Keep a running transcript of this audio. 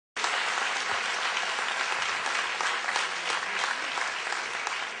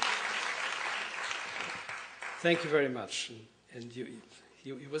Thank you very much. And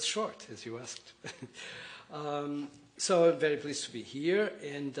it was short, as you asked. So I'm very pleased to be here,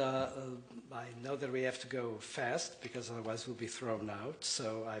 and I know that we have to go fast, because otherwise we'll be thrown out.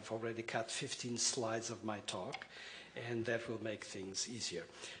 So I've already cut 15 slides of my talk, and that will make things easier.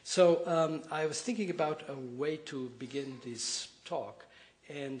 So I was thinking about a way to begin this talk,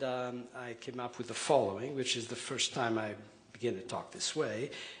 and I came up with the following, which is the first time I begin a talk this way,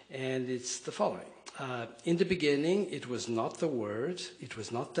 and it's the following. In the beginning, it was not the word, it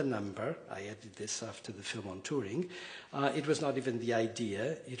was not the number. I added this after the film on Turing. It was not even the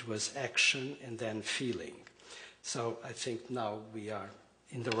idea, it was action and then feeling. So I think now we are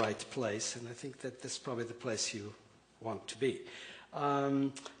in the right place, and I think that that's probably the place you want to be.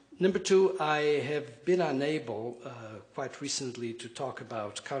 Number two, I have been unable quite recently to talk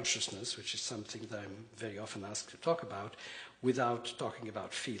about consciousness, which is something that I'm very often asked to talk about, without talking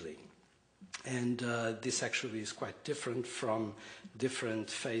about feeling. And this actually is quite different from different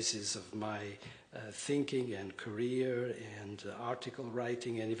phases of my thinking and career and article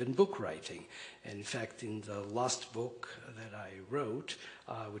writing and even book writing. And in fact, in the last book that I wrote,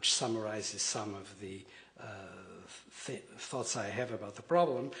 which summarizes some of the thoughts I have about the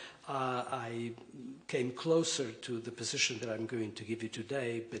problem, I came closer to the position that I'm going to give you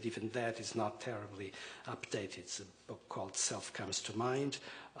today, but even that is not terribly updated. It's a book called Self Comes to Mind,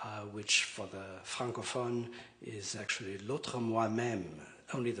 which for the francophone is actually L'autre moi-même.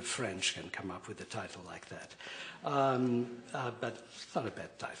 Only the French can come up with a title like that. But it's not a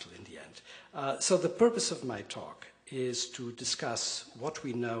bad title in the end. So the purpose of my talk is to discuss what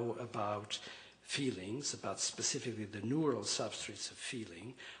we know about feelings, about specifically the neural substrates of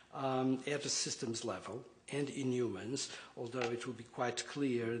feeling, at a systems level and in humans, although it will be quite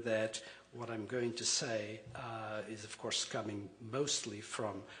clear that what I'm going to say is, of course, coming mostly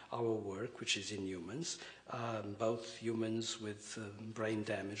from our work, which is in humans, both humans with brain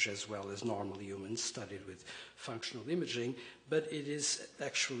damage as well as normal humans studied with functional imaging, but it is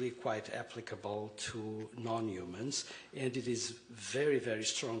actually quite applicable to non-humans, and it is very, very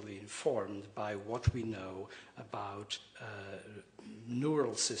strongly informed by what we know about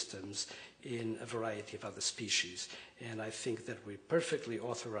neural systems in a variety of other species. And I think that we're perfectly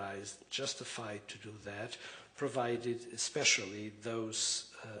authorized, justified to do that, provided especially those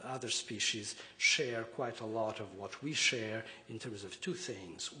other species share quite a lot of what we share in terms of two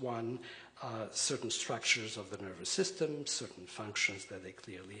things. One, certain structures of the nervous system, certain functions that they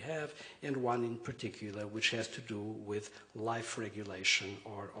clearly have, and one in particular which has to do with life regulation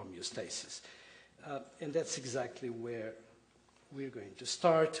or homeostasis. And that's exactly where we're going to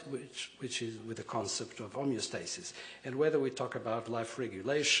start, which is with the concept of homeostasis. And whether we talk about life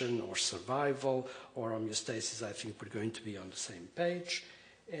regulation or survival or homeostasis, I think we're going to be on the same page.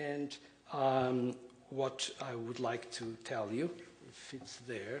 And what I would like to tell you, if it's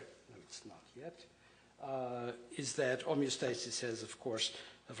there, no, it's not yet, is that homeostasis has, of course,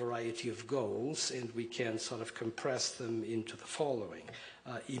 a variety of goals, and we can sort of compress them into the following.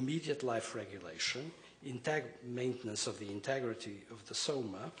 Immediate life regulation, maintenance of the integrity of the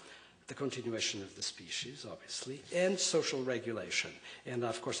soma, the continuation of the species, obviously, and social regulation. And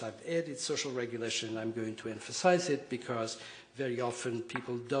of course, I've added social regulation, and I'm going to emphasize it because very often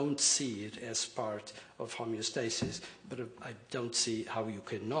people don't see it as part of homeostasis, but I don't see how you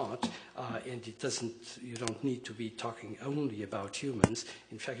cannot, and you don't need to be talking only about humans.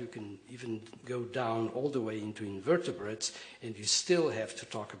 In fact, you can even go down all the way into invertebrates, and you still have to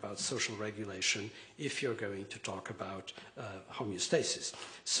talk about social regulation if you're going to talk about homeostasis.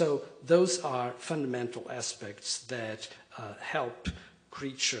 So those are fundamental aspects that help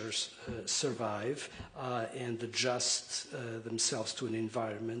creatures survive and adjust themselves to an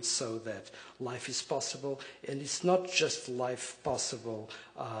environment so that life is possible. And it's not just life possible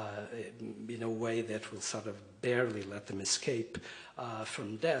in a way that will sort of barely let them escape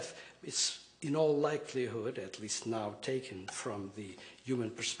from death. It's in all likelihood, at least now taken from the human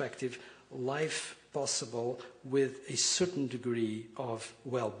perspective, life possible with a certain degree of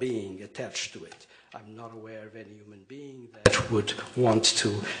well-being attached to it. I'm not aware of any human being that would want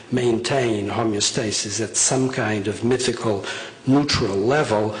to maintain homeostasis at some kind of mythical neutral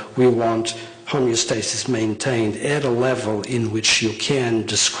level. We want homeostasis maintained at a level in which you can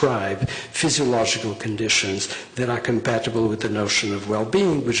describe physiological conditions that are compatible with the notion of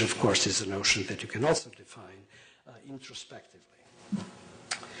well-being, which of course is a notion that you can also define introspectively.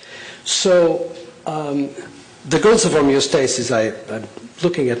 So the goals of homeostasis, I'm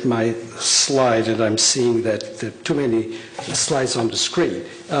looking at my slide and I'm seeing that there are too many slides on the screen.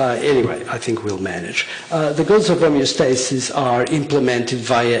 Anyway, I think we'll manage. The goals of homeostasis are implemented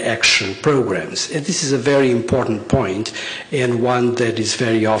via action programs. And this is a very important point, and one that is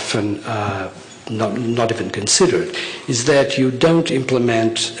very often not even considered, is that you don't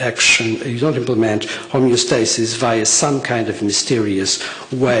implement action, you don't implement homeostasis via some kind of mysterious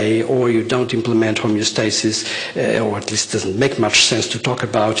way, or you don't implement homeostasis, or at least it doesn't make much sense to talk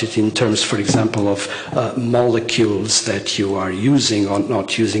about it in terms, for example, of molecules that you are using or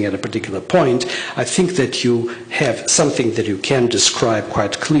not using at a particular point. I think that you have something that you can describe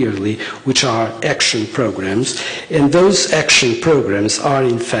quite clearly, which are action programs, and those action programs are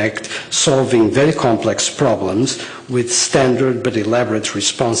in fact solving very complex problems with standard but elaborate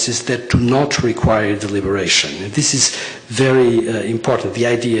responses that do not require deliberation. And this is very important, the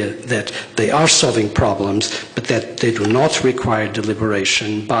idea that they are solving problems but that they do not require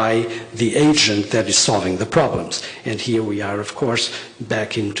deliberation by the agent that is solving the problems. And here we are, of course,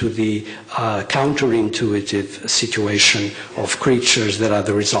 back into the counterintuitive situation of creatures that are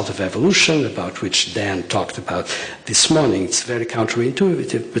the result of evolution, about which Dan talked about this morning. It's very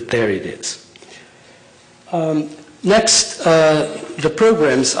counterintuitive, but there it is. Next, the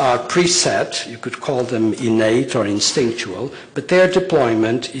programs are preset. You could call them innate or instinctual, but their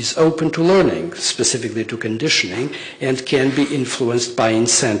deployment is open to learning, specifically to conditioning, and can be influenced by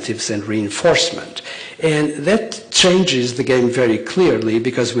incentives and reinforcement. And that changes the game very clearly,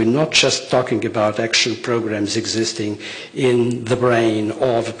 because we're not just talking about action programs existing in the brain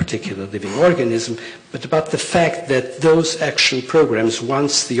of a particular living organism, but about the fact that those action programs,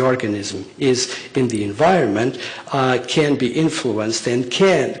 once the organism is in the environment, can be influenced and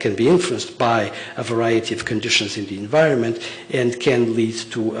can be influenced by a variety of conditions in the environment, and can lead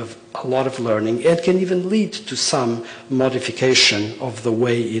to a lot of learning, and can even lead to some modification of the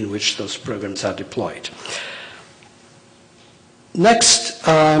way in which those programs are deployed. Next,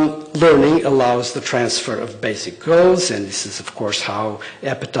 learning allows the transfer of basic goals, and this is, of course, how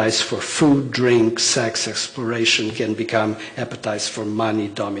appetites for food, drink, sex, exploration can become appetites for money,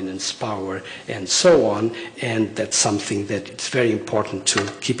 dominance, power, and so on. And that's something that it's very important to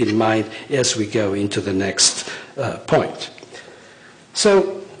keep in mind as we go into the next point.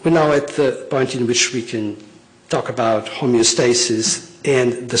 So we're now at the point in which we can talk about homeostasis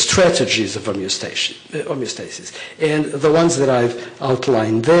and the strategies of homeostasis. And the ones that I've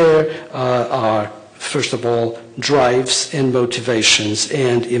outlined there are, first of all, drives and motivations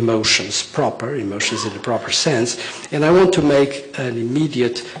and emotions emotions in the proper sense. And I want to make an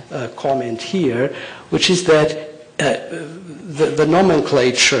immediate comment here, which is that the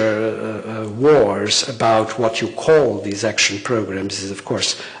nomenclature wars about what you call these action programs is, of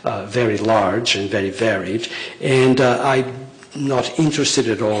course, very large and very varied. And I'm not interested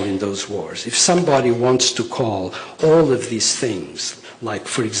at all in those wars. If somebody wants to call all of these things, like,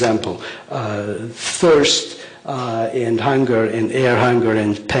 for example, thirst and hunger and air hunger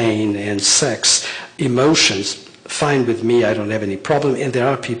and pain and sex, emotions, fine with me, I don't have any problem, and there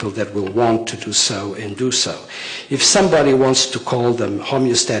are people that will want to do so and do so. If somebody wants to call them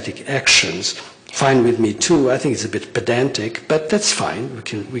homeostatic actions, fine with me too. I think it's a bit pedantic, but that's fine.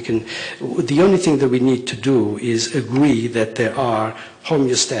 The only thing that we need to do is agree that there are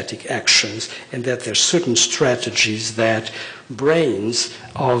homeostatic actions and that there are certain strategies that brains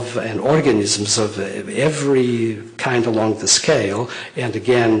of and organisms of every kind along the scale, and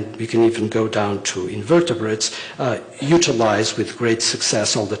again, we can even go down to invertebrates, utilize with great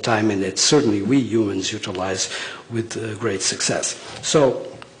success all the time, and that certainly we humans utilize with great success. So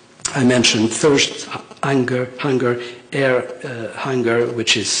I mentioned thirst, hunger, air hunger,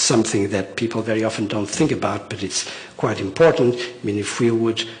 which is something that people very often don't think about, but it's quite important. I mean, if we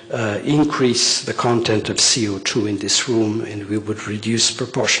would increase the content of CO2 in this room and we would reduce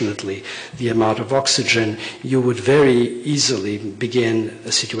proportionately the amount of oxygen, you would very easily begin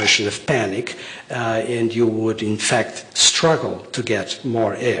a situation of panic, and you would, in fact, struggle to get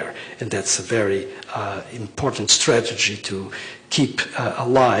more air. And that's a very important strategy to keep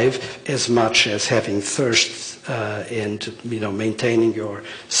alive, as much as having thirst and maintaining your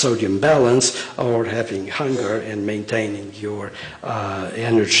sodium balance, or having hunger and maintaining your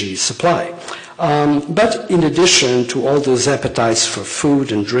energy supply. But in addition to all those appetites for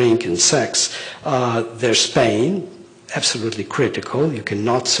food and drink and sex, there's pain, absolutely critical. You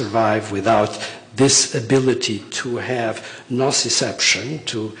cannot survive without this ability to have nociception,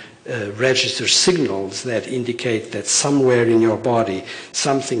 to register signals that indicate that somewhere in your body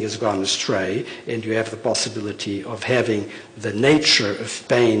something has gone astray, and you have the possibility of having the nature of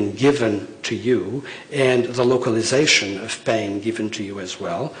pain given to you and the localization of pain given to you as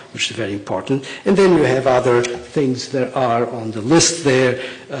well, which is very important. And then you have other things that are on the list there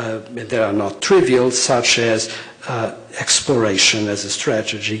that are not trivial, such as exploration as a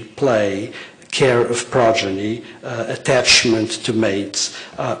strategy, play, care of progeny, attachment to mates,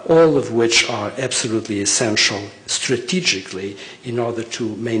 all of which are absolutely essential strategically in order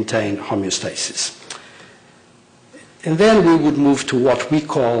to maintain homeostasis. And then we would move to what we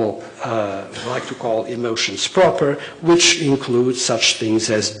call, like to call emotions proper, which include such things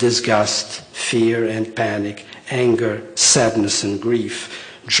as disgust, fear and panic, anger, sadness and grief,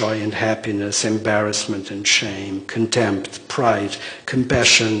 joy and happiness, embarrassment and shame, contempt, pride,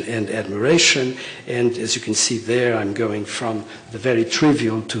 compassion and admiration. And as you can see there, I'm going from the very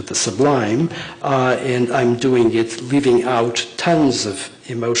trivial to the sublime, and I'm doing it leaving out tons of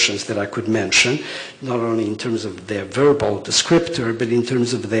emotions that I could mention, not only in terms of their verbal descriptor, but in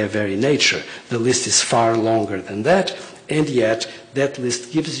terms of their very nature. The list is far longer than that, and yet that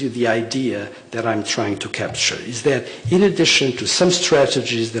list gives you the idea that I'm trying to capture, is that in addition to some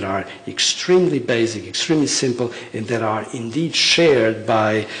strategies that are extremely basic, extremely simple, and that are indeed shared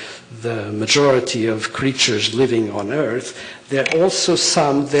by the majority of creatures living on Earth, there are also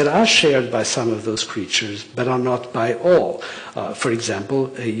some that are shared by some of those creatures, but are not by all. For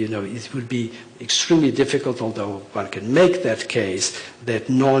example, it would be extremely difficult, although one can make that case, that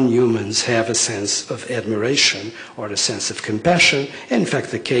non-humans have a sense of admiration or a sense of compassion. In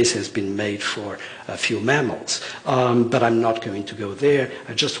fact, the case has been made for a few mammals. But I'm not going to go there.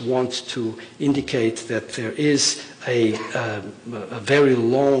 I just want to indicate that there is a very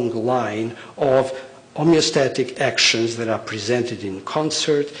long line of homeostatic actions that are presented in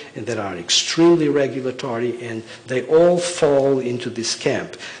concert and that are extremely regulatory, and they all fall into this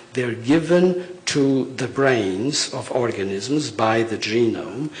camp. They're given to the brains of organisms by the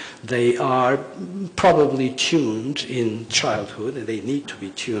genome. They are probably tuned in childhood, and they need to be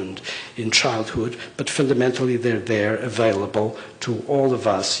tuned in childhood, but fundamentally they're there available to all of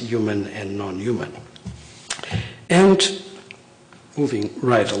us, human and non-human. And moving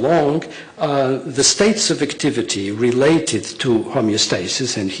right along, the states of activity related to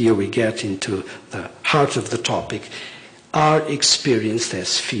homeostasis, and here we get into the heart of the topic, are experienced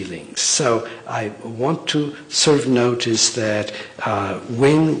as feelings. So I want to serve notice that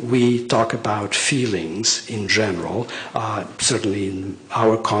when we talk about feelings in general, certainly in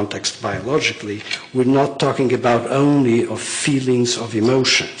our context biologically, we're not talking about only of feelings of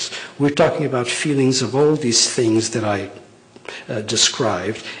emotions. We're talking about feelings of all these things that I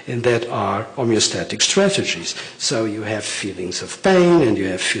described, and that are homeostatic strategies. So you have feelings of pain, and you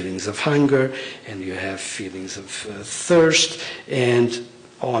have feelings of hunger, and you have feelings of thirst, and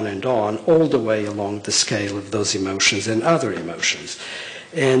on, all the way along the scale of those emotions and other emotions.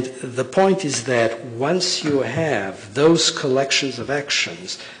 And the point is that once you have those collections of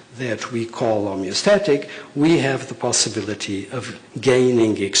actions that we call homeostatic, we have the possibility of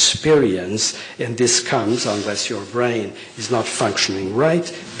gaining experience, and this comes, unless your brain is not functioning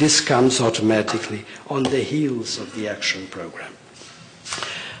right, this comes automatically on the heels of the action program.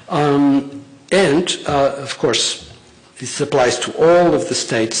 Of course, this applies to all of the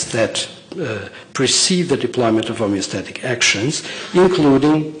states that precede the deployment of homeostatic actions,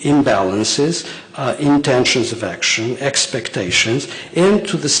 including imbalances, intentions of action, expectations, and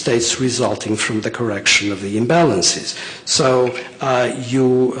to the states resulting from the correction of the imbalances. So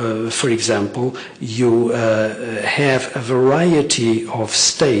for example, you have a variety of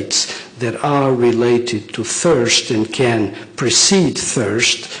states that are related to thirst and can precede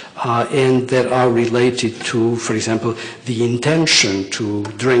thirst, and that are related to, for example, the intention to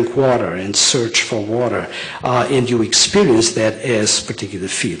drink water and search for water. And you experience that as particular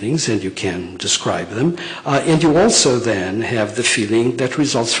feelings, and you can describe them. And you also then have the feeling that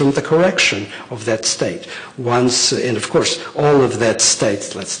results from the correction of that state. And of course, all of that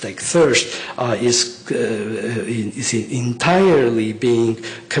state, let's take thirst, is entirely being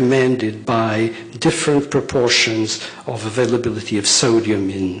commanded by different proportions of availability of sodium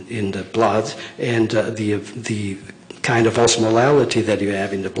in the blood, and the kind of osmolality that you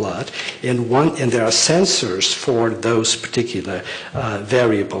have in the blood. And there are sensors for those particular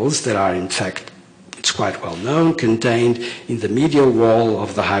variables that are, in fact, it's quite well known, contained in the medial wall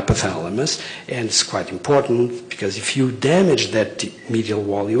of the hypothalamus. And it's quite important because if you damage that medial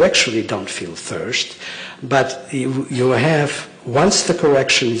wall, you actually don't feel thirst. But you have once the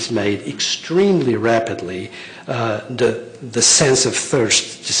correction is made extremely rapidly, the sense of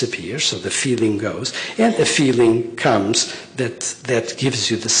thirst disappears, so the feeling goes, and a feeling comes that gives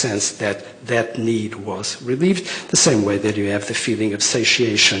you the sense that that need was relieved, the same way that you have the feeling of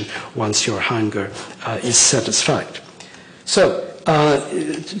satiation once your hunger is satisfied. So,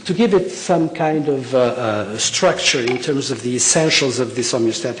 to give it some kind of structure in terms of the essentials of this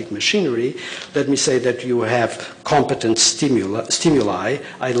homeostatic machinery, let me say that you have competent stimuli.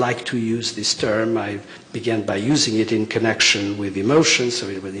 I like to use this term. I began by using it in connection with emotions, so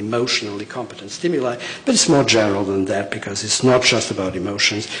it was emotionally competent stimuli, but it's more general than that because it's not just about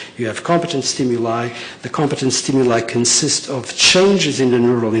emotions. You have competent stimuli. The competent stimuli consist of changes in the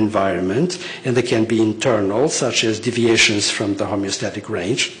neural environment, and they can be internal, such as deviations from the homeostatic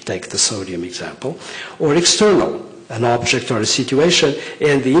range, take the sodium example, or external, an object or a situation.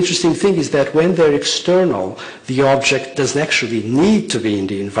 And the interesting thing is that when they're external, the object doesn't actually need to be in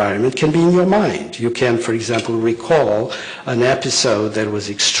the environment, can be in your mind. You can, for example, recall an episode that was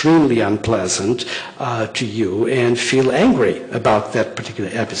extremely unpleasant to you and feel angry about that particular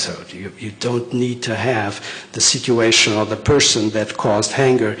episode. You don't need to have the situation or the person that caused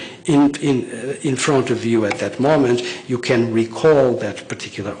anger in front of you at that moment. You can recall that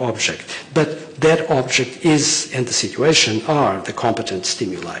particular object. But that object is, and the situation are, the competent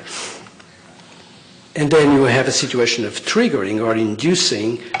stimuli. And then you have a situation of triggering or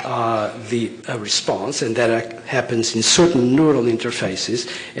inducing a response, and that happens in certain neural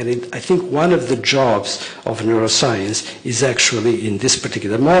interfaces. And I think one of the jobs of neuroscience is actually, in this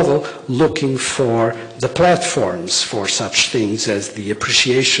particular model, looking for the platforms for such things as the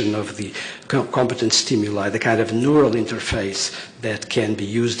appreciation of the competent stimuli, the kind of neural interface that can be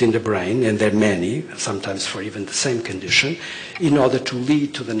used in the brain, and there are many, sometimes for even the same condition, in order to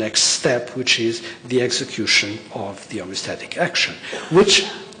lead to the next step, which is the execution of the homeostatic action, which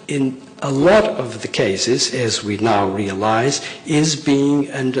in a lot of the cases, as we now realize, is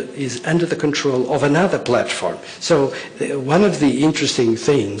under the control of another platform. So one of the interesting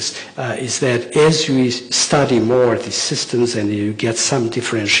things is that as you study more these systems and you get some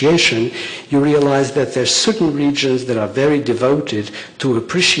differentiation, you realize that there are certain regions that are very devoted to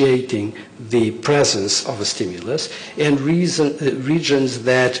appreciating the presence of a stimulus, and regions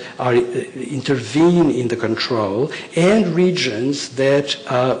that intervene in the control, and regions that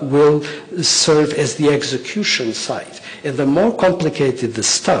will serve as the execution site. And the more complicated the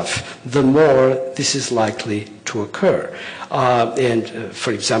stuff, the more this is likely to occur.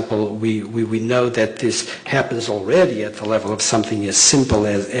 For example, we know that this happens already at the level of something as simple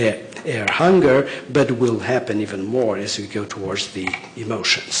as air hunger, but will happen even more as we go towards the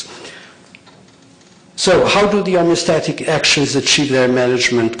emotions. So how do the homeostatic actions achieve their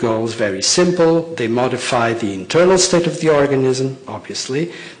management goals? Very simple. They modify the internal state of the organism,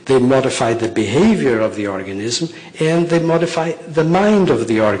 obviously. They modify the behavior of the organism, and they modify the mind of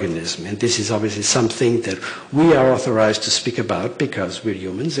the organism. And this is obviously something that we are authorized to speak about because we're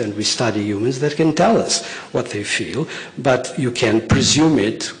humans and we study humans that can tell us what they feel, but you can presume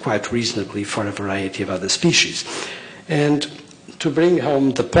it quite reasonably for a variety of other species. And to bring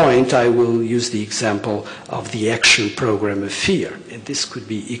home the point, I will use the example of the action program of fear. And this could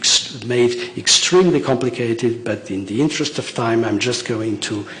be made extremely complicated, but in the interest of time, I'm just going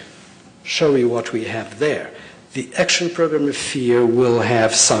to show you what we have there. The action program of fear will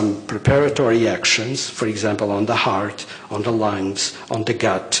have some preparatory actions, for example, on the heart, on the lungs, on the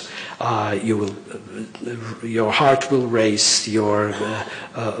gut. Your heart will race, your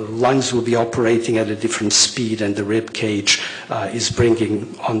lungs will be operating at a different speed, and the rib cage is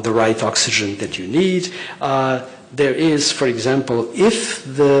bringing on the right oxygen that you need. There is, for example, if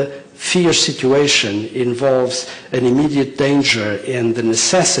the fear situation involves an immediate danger and the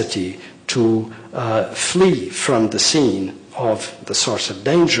necessity to flee from the scene of the source of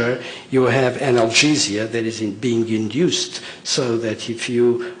danger, you have analgesia that is being induced so that if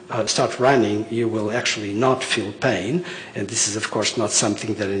you start running, you will actually not feel pain. And this is, of course, not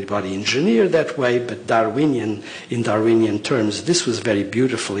something that anybody engineered that way, but in Darwinian terms, this was very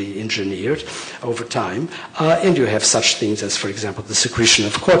beautifully engineered over time. And you have such things as, for example, the secretion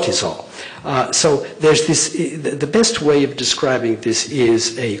of cortisol. So there's this, the best way of describing this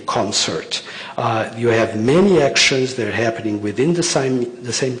is a concert. You have many actions that are happening within the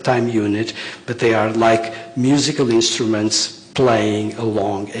same time unit, but they are like musical instruments playing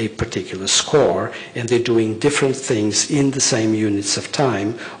along a particular score, and they're doing different things in the same units of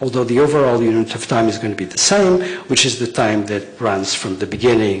time, although the overall unit of time is going to be the same, which is the time that runs from the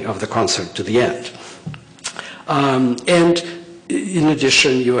beginning of the concert to the end. And in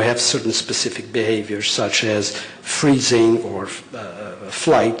addition, you have certain specific behaviors such as freezing or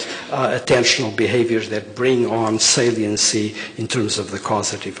flight, attentional behaviors that bring on saliency in terms of the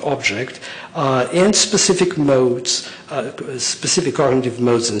causative object, and specific modes, specific cognitive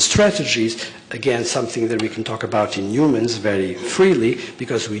modes and strategies, again, something that we can talk about in humans very freely,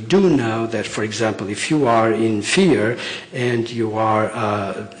 because we do know that, for example, if you are in fear and you are,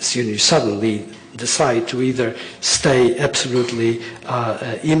 you suddenly decide to either stay absolutely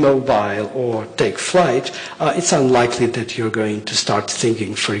immobile or take flight, it's unlikely that you're going to start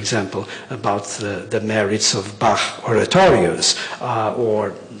thinking, for example, about the merits of Bach oratorios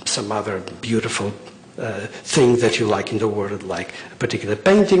or some other beautiful thing that you like in the world, like a particular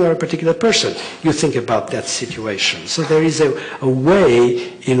painting or a particular person. You think about that situation. So there is a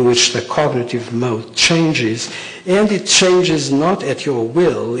way in which the cognitive mode changes, and it changes not at your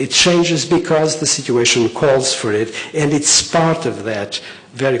will, it changes because the situation calls for it, and it's part of that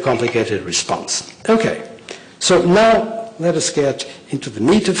very complicated response. Okay, so now let us get into the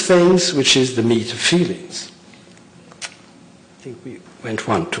meat of things, which is the meat of feelings. I think we went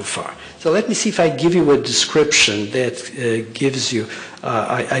one too far. So let me see if I give you a description that gives you,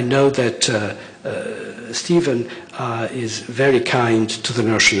 I know that Stephen is very kind to the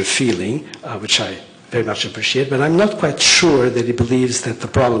notion of feeling, which I very much appreciate, but I'm not quite sure that he believes that the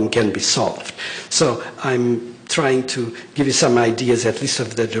problem can be solved. So I'm trying to give you some ideas, at least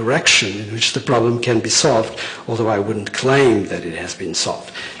of the direction in which the problem can be solved, although I wouldn't claim that it has been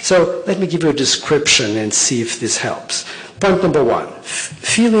solved. So let me give you a description and see if this helps. Point number one,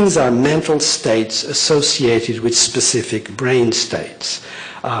 feelings are mental states associated with specific brain states.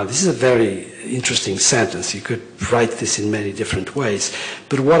 This is a very interesting sentence. You could write this in many different ways.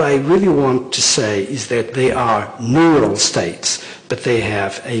 But what I really want to say is that they are neural states, but they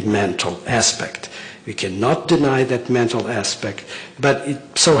have a mental aspect. We cannot deny that mental aspect, but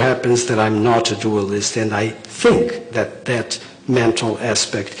it so happens that I'm not a dualist, and I think that that mental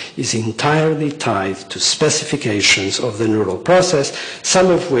aspect is entirely tied to specifications of the neural process,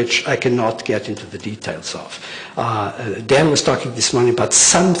 some of which I cannot get into the details of. Dan was talking this morning about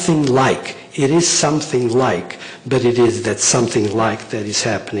something like. It is something like, but it is that something like that is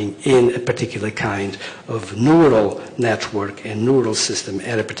happening in a particular kind of neural network and neural system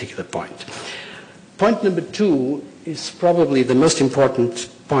at a particular point. Point number two is probably the most important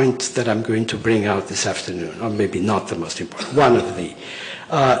point that I'm going to bring out this afternoon, or maybe not the most important, one of the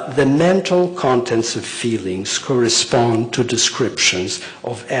mental contents of feelings correspond to descriptions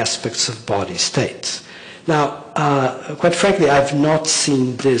of aspects of body states. Now, quite frankly, I've not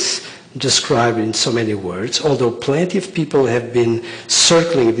seen this described in so many words, although plenty of people have been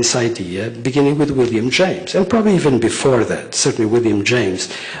circling this idea, beginning with William James, and probably even before that. Certainly William James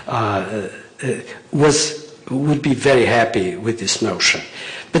would be very happy with this notion.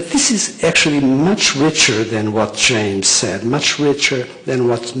 But this is actually much richer than what James said, much richer than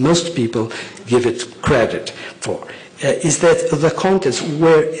what most people give it credit for. Is that the contents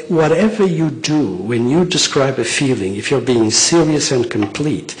where whatever you do when you describe a feeling, if you're being serious and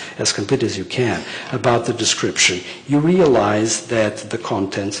complete as you can, about the description, you realize that the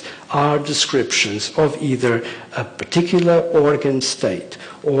contents are descriptions of either a particular organ state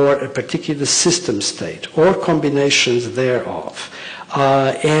or a particular system state or combinations thereof.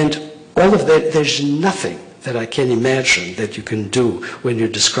 And all of that, there's nothing that I can imagine that you can do when you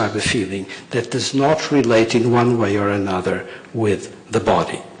describe a feeling that does not relate in one way or another with the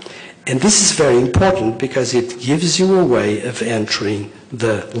body. And this is very important because it gives you a way of entering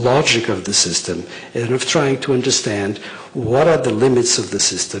the logic of the system and of trying to understand what are the limits of the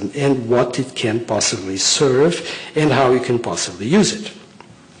system and what it can possibly serve and how you can possibly use it.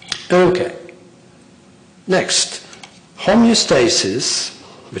 Okay. Next, homeostasis,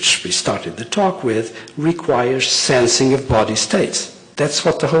 which we started the talk with, requires sensing of body states. That's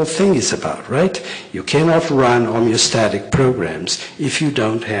what the whole thing is about, right? You cannot run homeostatic programs if you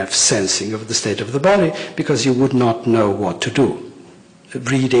don't have sensing of the state of the body, because you would not know what to do.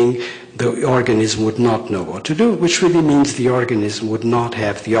 Reading, the organism would not know what to do, which really means the organism would not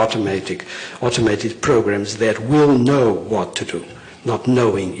have the automated programs that will know what to do, not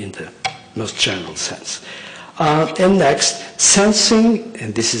knowing in the most general sense. And next, sensing,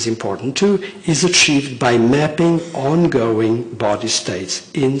 and this is important too, is achieved by mapping ongoing body states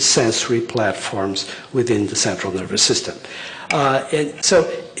in sensory platforms within the central nervous system. And so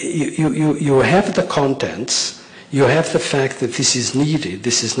you have the contents, you have the fact that this is needed,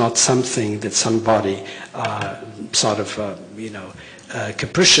 this is not something that somebody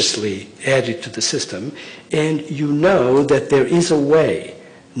capriciously added to the system, and you know that there is a way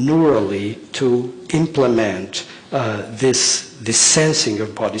neurally to implement this this sensing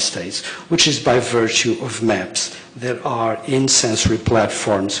of body states, which is by virtue of maps that are in sensory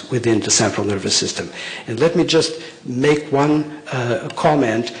platforms within the central nervous system. And let me just make one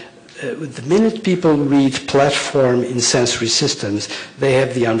comment. The minute people read platform in sensory systems, they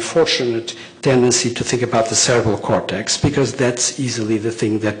have the unfortunate tendency to think about the cerebral cortex, because that's easily the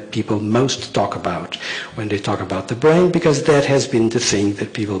thing that people most talk about when they talk about the brain, because that has been the thing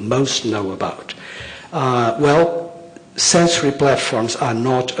that people most know about. Well, sensory platforms are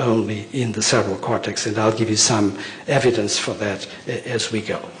not only in the cerebral cortex, and I'll give you some evidence for that as we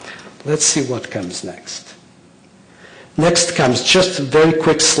go. Let's see what comes next. Next comes just a very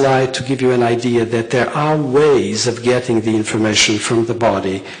quick slide to give you an idea that there are ways of getting the information from the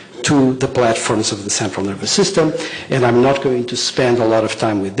body to the platforms of the central nervous system, and I'm not going to spend a lot of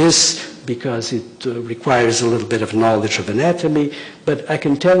time with this because it requires a little bit of knowledge of anatomy, but I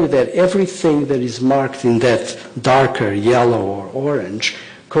can tell you that everything that is marked in that darker yellow or orange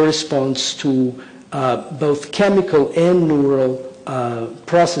corresponds to both chemical and neural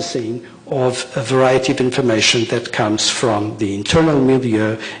processing of a variety of information that comes from the internal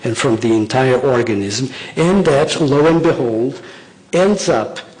milieu and from the entire organism, and that, lo and behold, ends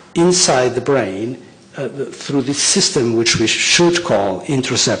up inside the brain through this system, which we should call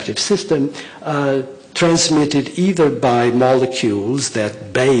interoceptive system, transmitted either by molecules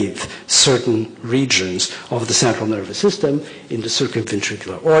that bathe certain regions of the central nervous system in the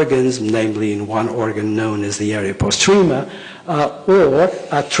circumventricular organs, namely in one organ known as the area postrema, or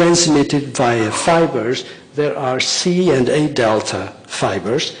are transmitted via fibers. There are C and A delta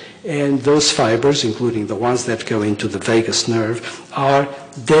fibers, and those fibers, including the ones that go into the vagus nerve, are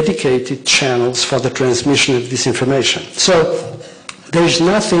dedicated channels for the transmission of this information. So there's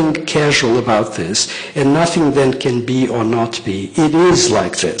nothing casual about this, and nothing then can be or not be. It is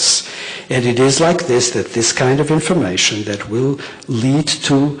like this. And it is like this that this kind of information that will lead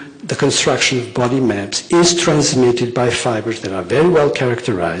to the construction of body maps is transmitted by fibers that are very well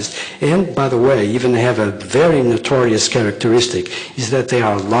characterized, and, by the way, even have a very notorious characteristic, is that they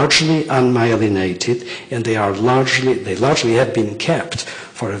are largely unmyelinated, and they largely have been kept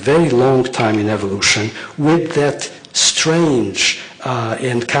for a very long time in evolution with that strange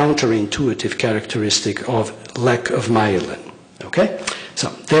and counterintuitive characteristic of lack of myelin. Okay? So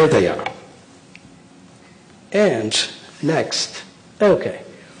there they are. And next, okay.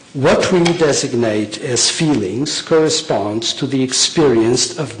 What we designate as feelings corresponds to the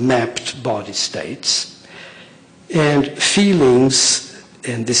experience of mapped body states. And feelings,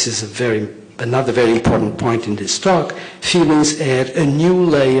 and this is another very important point in this talk, feelings add a new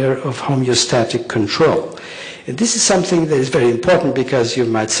layer of homeostatic control. And this is something that is very important, because you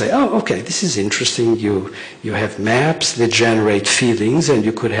might say, oh, okay, this is interesting. You have maps that generate feelings, and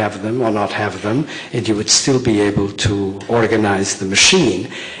you could have them or not have them, and you would still be able to organize the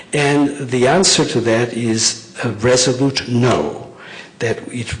machine. And the answer to that is a resolute no, that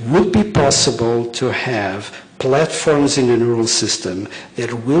it would be possible to have platforms in the neural system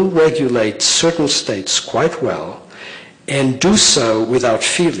that will regulate certain states quite well, and do so without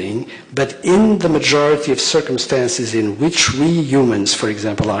feeling, but in the majority of circumstances in which we humans, for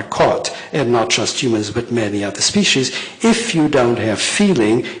example, are caught, and not just humans but many other species, if you don't have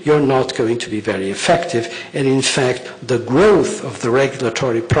feeling, you're not going to be very effective. And in fact, the growth of the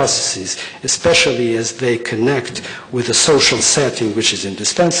regulatory processes, especially as they connect with a social setting which is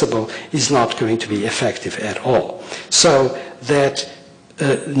indispensable, is not going to be effective at all. So that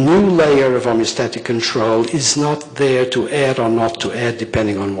new layer of homeostatic control is not there to add or not to add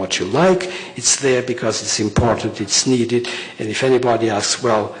depending on what you like. It's there because it's important, it's needed, and if anybody asks,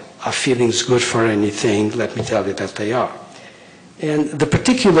 well, are feelings good for anything? Let me tell you that they are. And the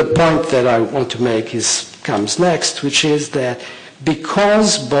particular point that I want to make comes next, which is that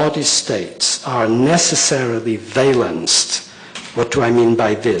because body states are necessarily valenced. What do I mean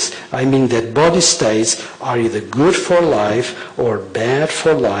by this? I mean that body states are either good for life or bad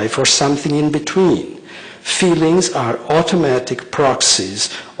for life or something in between. Feelings are automatic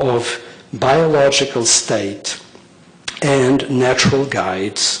proxies of biological state and natural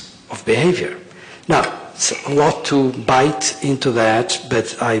guides of behavior. Now, it's a lot to bite into that,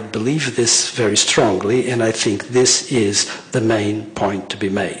 but I believe this very strongly, and I think this is the main point to be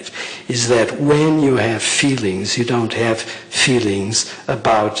made, is that when you have feelings, you don't have feelings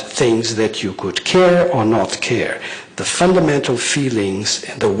about things that you could care or not care. The fundamental feelings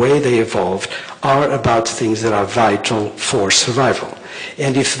and the way they evolved are about things that are vital for survival.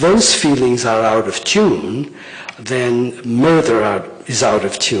 And if those feelings are out of tune, then murder is out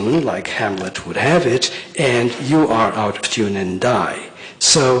of tune, like Hamlet would have it, and you are out of tune and die.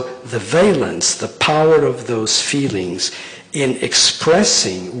 So the valence, the power of those feelings, in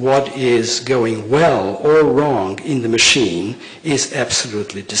expressing what is going well or wrong in the machine is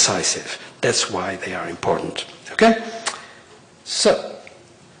absolutely decisive. That's why they are important. Okay? So,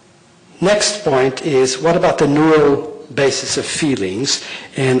 next point is, what about the neural basis of feelings?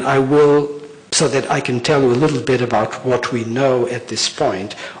 And I will, so that I can tell you a little bit about what we know at this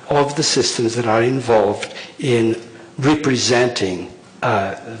point of the systems that are involved in representing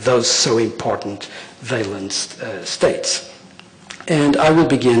those so important valence states. And I will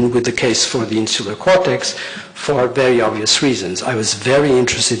begin with the case for the insular cortex for very obvious reasons. I was very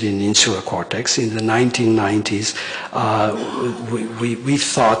interested in the insular cortex. In the 1990s, we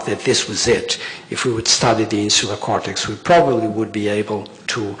thought that this was it. If we would study the insular cortex, we probably would be able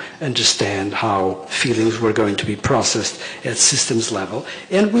to understand how feelings were going to be processed at systems level.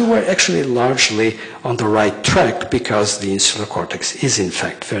 And we were actually largely on the right track because the insular cortex is, in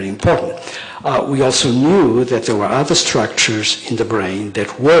fact, very important. We also knew that there were other structures in the brain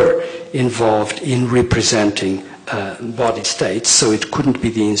that were involved in representing body states, so it couldn't be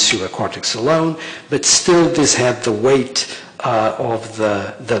the insular cortex alone, but still this had the weight of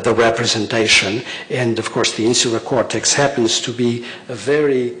the representation. And of course the insular cortex happens to be a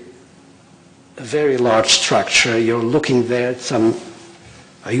very large structure. You're looking there at some...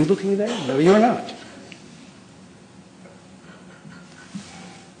 Are you looking there? No, you're not.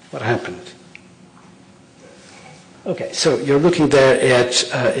 What happened? Okay, so you're looking there at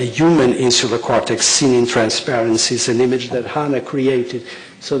a human insular cortex seen in transparency. It's an image that Hannah created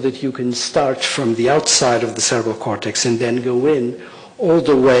so that you can start from the outside of the cerebral cortex and then go in all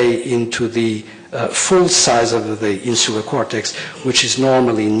the way into the full size of the insular cortex, which is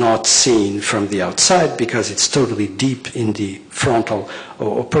normally not seen from the outside because it's totally deep in the frontal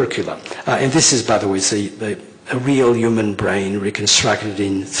operculum. And this is, by the way, a real human brain reconstructed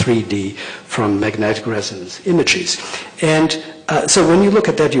in 3D from magnetic resonance images. And so when you look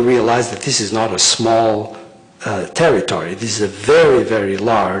at that, you realize that this is not a small territory. This is a very, very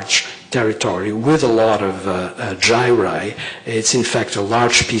large territory with a lot of gyri. It's in fact a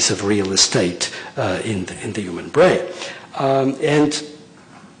large piece of real estate in the human brain. And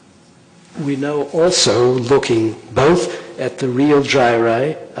we know also, looking both at the real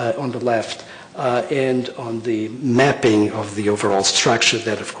gyri on the left and on the mapping of the overall structure,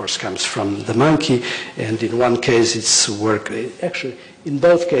 that of course comes from the monkey, and in one case it's work, actually in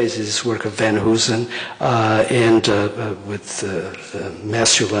both cases it's work of Van Hoosen and with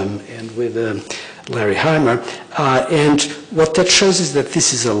Masulem and with Larry Heimer, and what that shows is that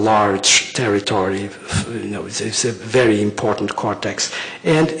this is a large territory. It's a very important cortex,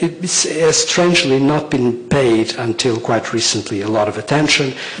 and it has strangely not been paid until quite recently a lot of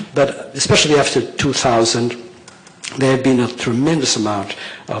attention, but especially after 2000, there have been a tremendous amount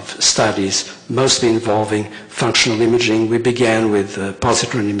of studies, mostly involving functional imaging. We began with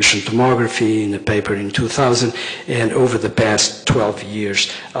positron emission tomography in a paper in 2000, and over the past 12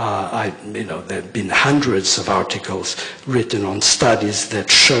 years, there have been hundreds of articles written on studies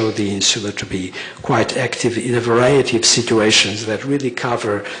that show the insula to be quite active in a variety of situations that really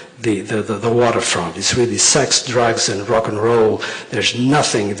cover the waterfront. It's really sex, drugs, and rock and roll. There's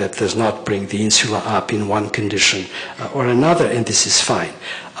nothing that does not bring the insula up in one condition or another, and this is fine.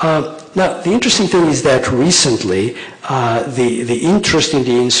 Now, the interesting thing is that recently the interest in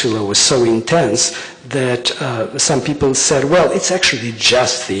the insula was so intense that some people said, well, it's actually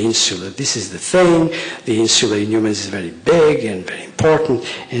just the insula. This is the thing. The insula in humans is very big and very important,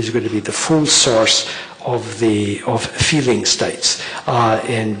 and it's going to be the full source of feeling states.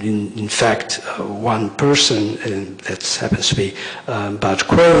 And in fact, one person, and that happens to be Bud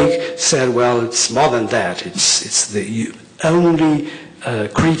Craig, said, well, it's more than that. It's the only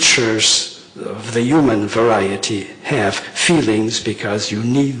creatures of the human variety have feelings, because you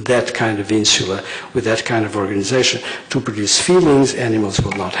need that kind of insula with that kind of organization to produce feelings. Animals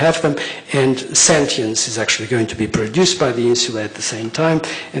will not have them, and sentience is actually going to be produced by the insula at the same time,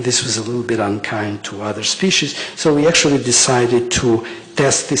 and this was a little bit unkind to other species. So we actually decided to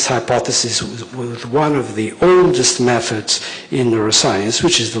test this hypothesis with one of the oldest methods in neuroscience,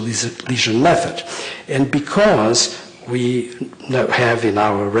 which is the lesion method. And because we now have in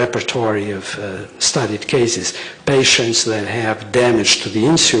our repertory of studied cases patients that have damage to the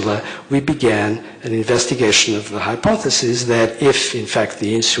insula, we began an investigation of the hypothesis that if, in fact,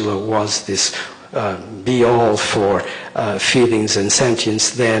 the insula was this be-all for feelings and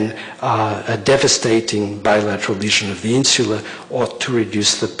sentience, then a devastating bilateral lesion of the insula ought to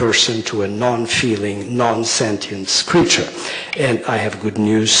reduce the person to a non-feeling, non-sentient creature. And I have good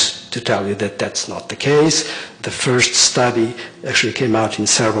news to tell you that that's not the case. The first study actually came out in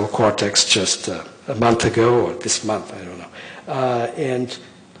cerebral cortex just a month ago, or this month, I don't know. And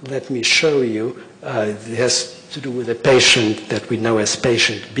let me show you, it has to do with a patient that we know as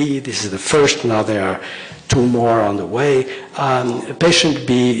patient B. This is the first, now there are 2 more on the way. Patient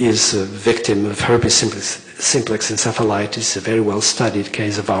B is a victim of herpes simplex encephalitis, a very well-studied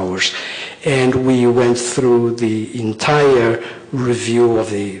case of ours. And we went through the entire review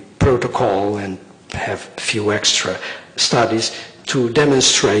of the protocol and have a few extra studies to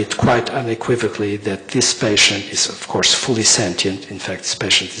demonstrate quite unequivocally that this patient is, of course, fully sentient. In fact, this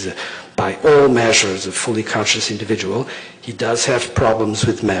patient is, by all measures, a fully conscious individual. He does have problems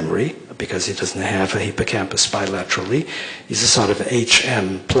with memory because he doesn't have a hippocampus bilaterally. He's a sort of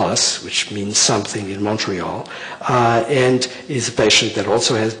HM+, which means something in Montreal, and is a patient that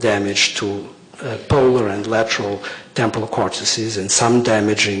also has damage to polar and lateral temporal cortices and some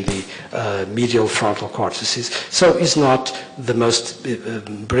damage in the medial frontal cortices. So he's not the most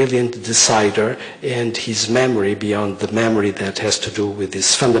brilliant decider, and his memory, beyond the memory that has to do with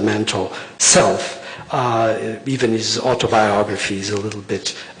his fundamental self, even his autobiography is a little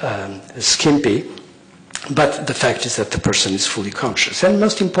bit skimpy. But the fact is that the person is fully conscious. And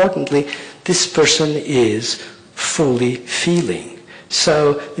most importantly, this person is fully feeling.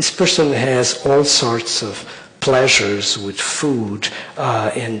 So this person has all sorts of pleasures with food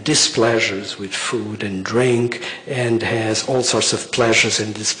and displeasures with food and drink, and has all sorts of pleasures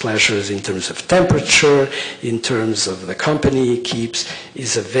and displeasures in terms of temperature, in terms of the company he keeps,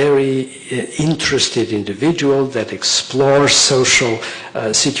 is a very interested individual that explores social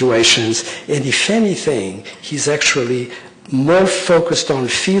situations, and if anything, he's actually more focused on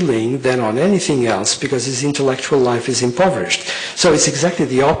feeling than on anything else because his intellectual life is impoverished. So it's exactly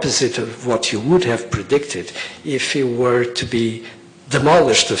the opposite of what you would have predicted if he were to be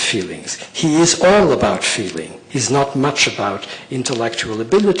demolished of feelings. He is all about feeling. He's not much about intellectual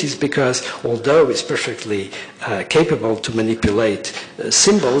abilities because although he's perfectly capable to manipulate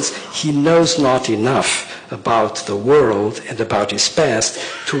symbols, he knows not enough about the world and about his past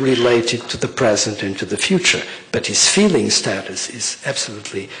to relate it to the present and to the future. But his feeling status is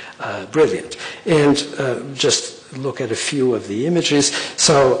absolutely brilliant. And just look at a few of the images.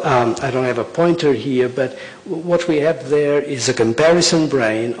 So I don't have a pointer here, but what we have there is a comparison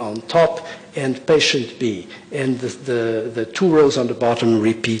brain on top and patient B. And the 2 rows on the bottom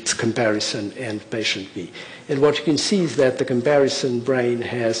repeat comparison and patient B. And what you can see is that the comparison brain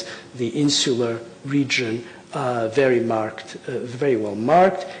has the insular region very well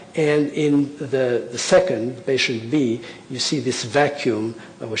marked. And in the second, patient B, you see this vacuum,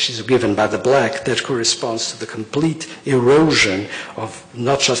 which is given by the black, that corresponds to the complete erosion of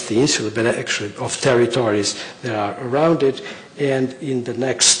not just the insula, but actually of territories that are around it. And in the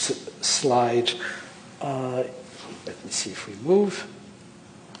next slide, let me see if we move.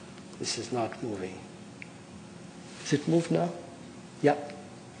 This is not moving. Is it moved now? Yep.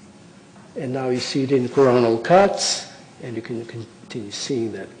 And now you see it in coronal cuts, and you can continue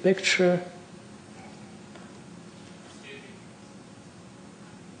seeing that picture.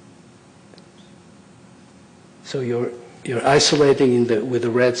 So you're isolating with the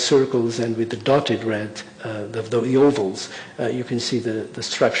red circles and with the dotted red, the ovals. You can see the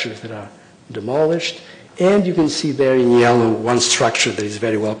structures that are demolished. And you can see there in yellow one structure that is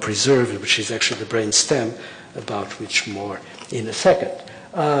very well preserved, which is actually the brain stem, about which more in a second.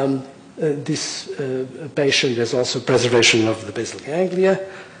 This patient has also preservation of the basal ganglia.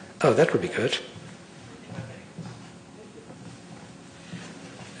 Oh, that would be good.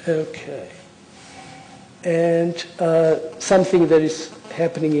 Okay. And something that is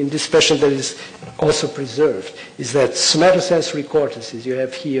happening in this patient that is also preserved is that somatosensory cortices, you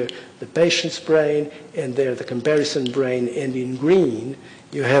have here the patient's brain and there the comparison brain, and in green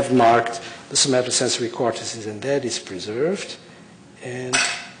you have marked the somatosensory cortices, and that is preserved. And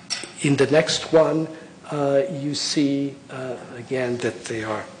in the next one, you see, again, that they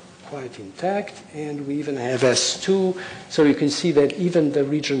are quite intact, and we even have S2. So you can see that even the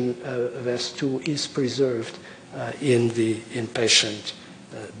region of S2 is preserved in patient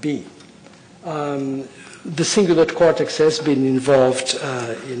B. The cingulate cortex has been involved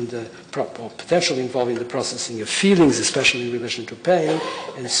potentially involved in the processing of feelings, especially in relation to pain,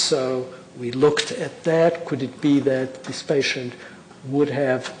 and so we looked at that. Could it be that this patient would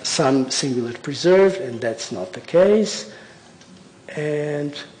have some cingulate preserved, and that's not the case.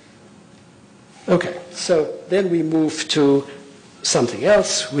 And okay, so then we move to something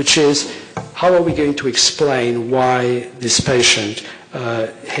else, which is how are we going to explain why this patient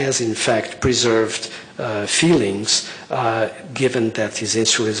has in fact preserved feelings given that his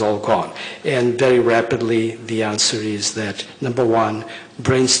insula is all gone. And very rapidly the answer is that, number one,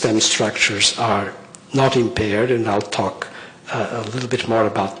 brainstem structures are not impaired, and I'll talk a little bit more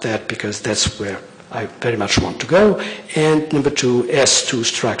about that because that's where I very much want to go. And number two, S2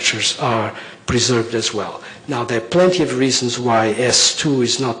 structures are preserved as well. Now, there are plenty of reasons why S2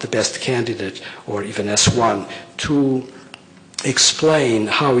 is not the best candidate, or even S1, to explain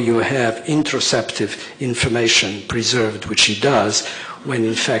how you have interoceptive information preserved, which it does, when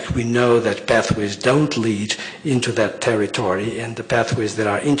in fact we know that pathways don't lead into that territory, and the pathways that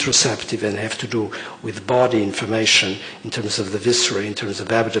are interoceptive and have to do with body information in terms of the viscera, in terms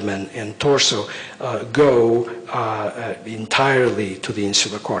of abdomen and torso, go entirely to the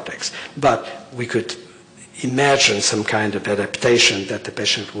insular cortex. But we could imagine some kind of adaptation that the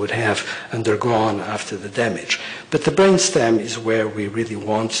patient would have undergone after the damage. But the brainstem is where we really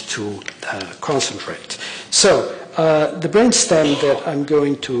want to concentrate. So the brainstem that I'm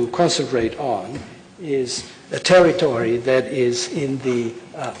going to concentrate on is a territory that is in the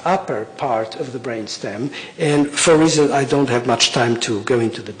upper part of the brainstem. And for a reason I don't have much time to go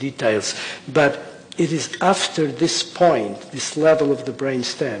into the details, but it is after this point, this level of the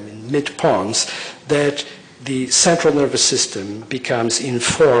brainstem in mid-pons, that the central nervous system becomes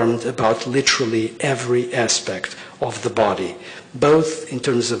informed about literally every aspect of the body, both in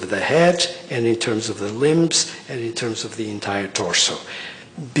terms of the head and in terms of the limbs and in terms of the entire torso.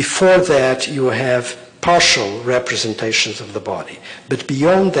 Before that, you have partial representations of the body. But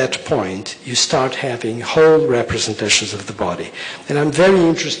beyond that point, you start having whole representations of the body. And I'm very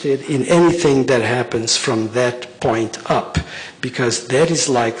interested in anything that happens from that point up, because that is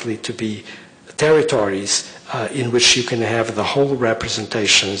likely to be territories in which you can have the whole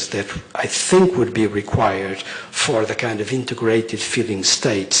representations that I think would be required for the kind of integrated feeling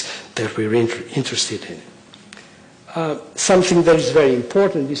states that we're interested in. Something that is very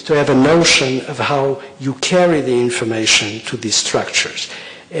important is to have a notion of how you carry the information to these structures.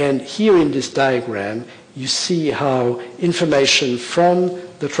 And here in this diagram, you see how information from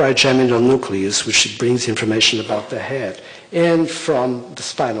the trigeminal nucleus, which brings information about the head, and from the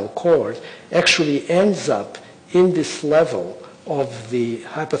spinal cord, actually ends up in this level of the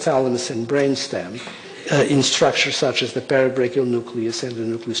hypothalamus and brainstem in structures such as the parabrachial nucleus and the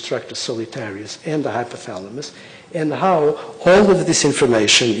nucleus tractus solitarius and the hypothalamus, and how all of this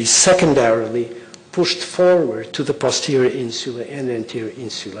information is secondarily pushed forward to the posterior insula and anterior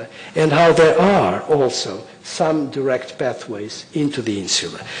insula, and how there are also some direct pathways into the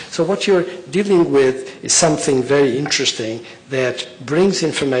insula. So what you're dealing with is something very interesting that brings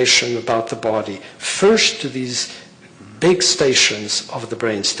information about the body first to these big stations of the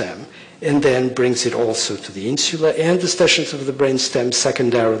brainstem, and then brings it also to the insula, and the stations of the brainstem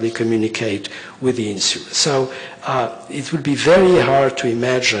secondarily communicate with the insula. So it would be very hard to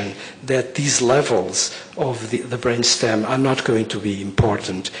imagine that these levels of the brainstem are not going to be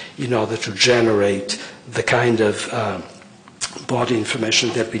important in order to generate the kind of body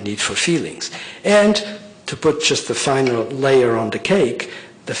information that we need for feelings. And to put just the final layer on the cake,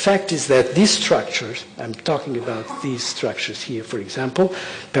 the fact is that these structures, I'm talking about these structures here, for example,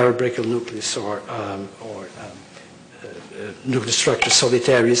 parabrachial nucleus or nucleus tractus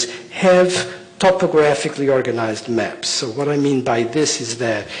solitarius, have topographically organized maps. So what I mean by this is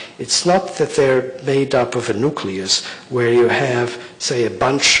that it's not that they're made up of a nucleus where you have, say, a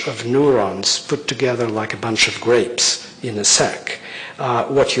bunch of neurons put together like a bunch of grapes in a sack.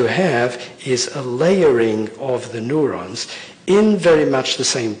 What you have is a layering of the neurons in very much the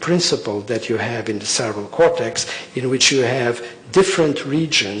same principle that you have in the cerebral cortex, in which you have different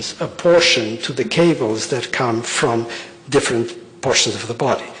regions apportioned to the cables that come from different portions of the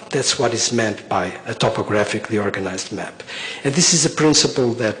body. That's what is meant by a topographically organized map. And this is a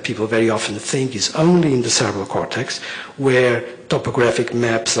principle that people very often think is only in the cerebral cortex, where topographic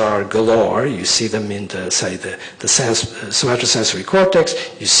maps are galore. You see them in the somatosensory cortex.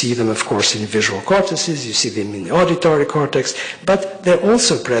 You see them, of course, in visual cortices. You see them in the auditory cortex. But they're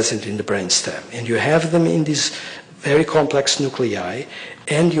also present in the brainstem. And you have them in these very complex nuclei.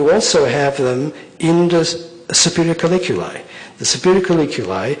 And you also have them in the superior colliculi. The superior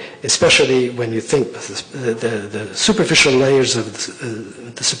colliculi, especially when you think the superficial layers of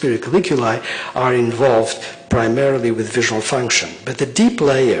the superior colliculi are involved primarily with visual function. But the deep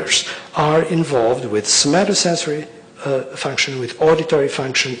layers are involved with somatosensory function, with auditory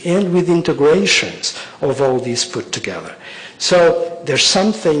function, and with integrations of all these put together. So there's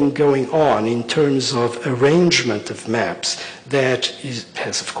something going on in terms of arrangement of maps that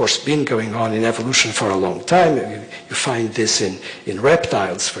has, of course, been going on in evolution for a long time. You find this in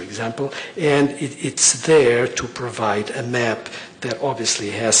reptiles, for example, and it's there to provide a map that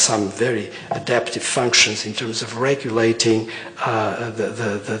obviously has some very adaptive functions in terms of regulating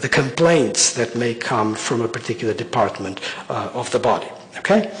the complaints that may come from a particular department of the body.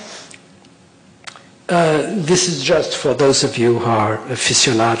 Okay? This is just for those of you who are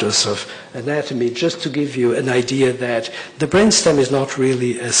aficionados of anatomy, just to give you an idea that the brainstem is not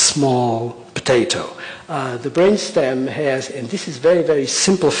really a small potato. The brainstem has, and this is very, very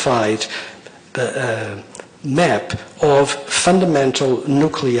simplified map of fundamental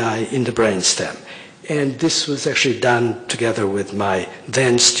nuclei in the brainstem. And this was actually done together with my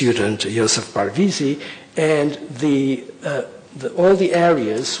then student, Josef Parvizi, and all the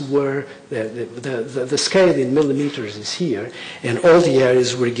areas were, the scale in millimeters is here, and all the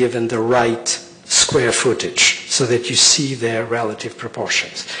areas were given the right square footage so that you see their relative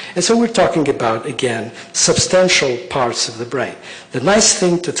proportions. And so we're talking about, again, substantial parts of the brain. The nice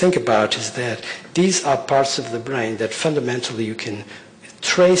thing to think about is that these are parts of the brain that fundamentally you can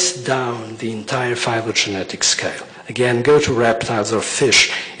trace down the entire phylogenetic scale. Again, go to reptiles or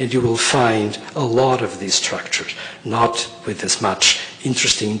fish and you will find a lot of these structures, not with as much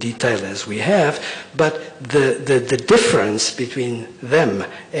interesting detail as we have, but the difference between them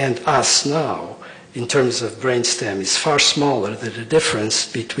and us now in terms of brainstem is far smaller than the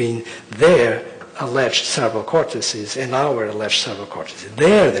difference between their alleged cerebral cortices and our alleged cerebral cortices.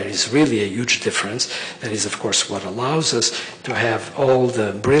 There is really a huge difference. That is, of course, what allows us to have all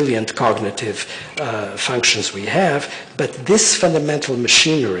the brilliant cognitive functions we have, but this fundamental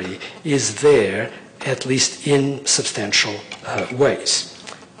machinery is there, at least in substantial ways.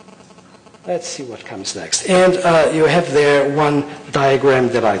 Let's see what comes next. And you have there one diagram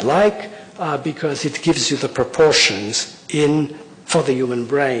that I like because it gives you the proportions for the human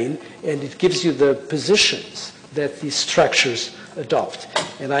brain, and it gives you the positions that these structures adopt.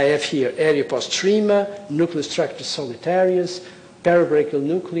 And I have here area postrema, nucleus tractus solitarius, parabrachial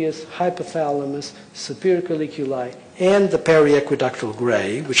nucleus, hypothalamus, superior colliculi, and the periaqueductal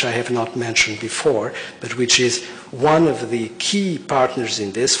gray, which I have not mentioned before, but which is one of the key partners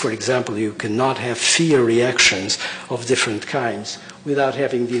in this. For example, you cannot have fear reactions of different kinds without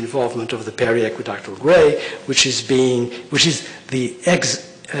having the involvement of the periaqueductal gray, which is the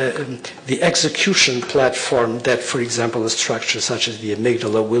execution platform that, for example, a structure such as the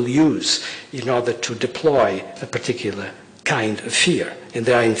amygdala will use in order to deploy a particular kind of fear. And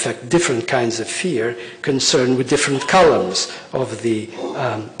there are, in fact, different kinds of fear concerned with different columns of the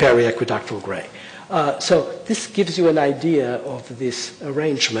periaqueductal gray. So this gives you an idea of this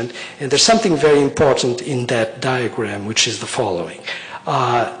arrangement. And there's something very important in that diagram, which is the following.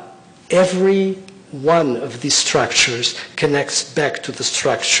 Every one of these structures connects back to the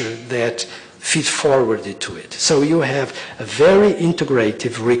structure that feed forwarded to it. So you have a very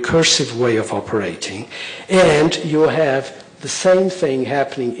integrative, recursive way of operating, and you have the same thing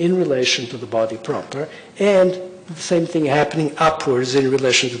happening in relation to the body proper, and the same thing happening upwards in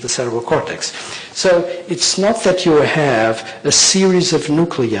relation to the cerebral cortex. So it's not that you have a series of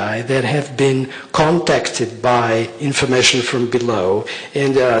nuclei that have been contacted by information from below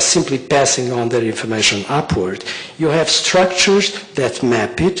and are simply passing on that information upward. You have structures that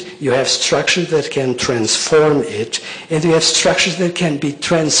map it, you have structures that can transform it, and you have structures that can be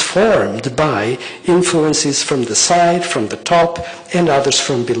transformed by influences from the side, from the top, and others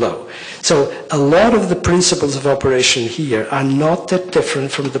from below. So a lot of the principles of operation here are not that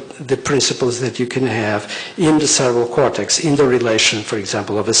different from the principles that you can have in the cerebral cortex in the relation, for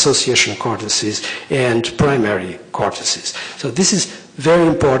example, of association cortices and primary cortices. So this is very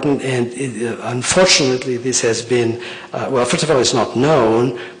important, and unfortunately this has been, well, first of all, it's not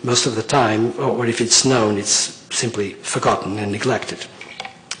known most of the time, or if it's known, it's simply forgotten and neglected.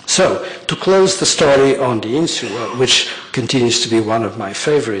 So, to close the story on the insula, which continues to be one of my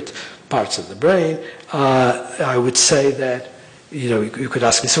favorite parts of the brain, I would say that, you could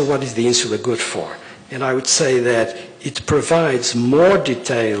ask me, so what is the insula good for? And I would say that it provides more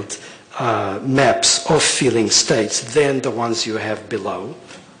detailed maps of feeling states than the ones you have below,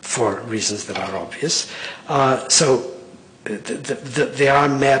 for reasons that are obvious. So there are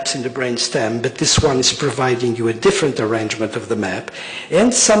maps in the brainstem, but this one is providing you a different arrangement of the map,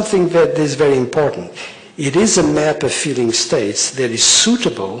 and something that is very important. It is a map of feeling states that is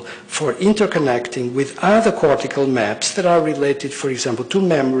suitable for interconnecting with other cortical maps that are related, for example, to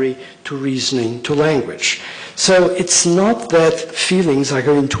memory, to reasoning, to language. So it's not that feelings are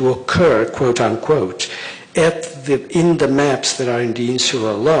going to occur, quote unquote, in the maps that are in the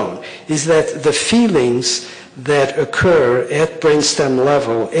insula alone. Is that the feelings that occur at brainstem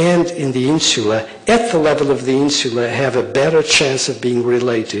level and in the insula, at the level of the insula, have a better chance of being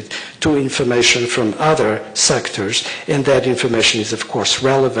related to information from other sectors, and that information is of course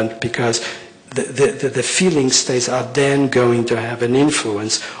relevant because the feeling states are then going to have an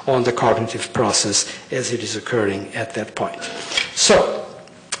influence on the cognitive process as it is occurring at that point. So,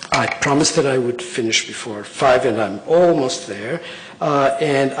 I promised that I would finish before 5, and I'm almost there.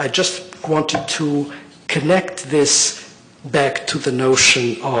 And I just wanted to connect this back to the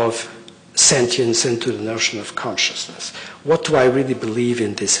notion of sentience and to the notion of consciousness. What do I really believe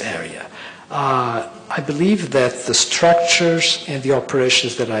in this area? I believe that the structures and the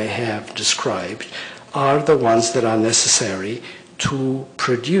operations that I have described are the ones that are necessary to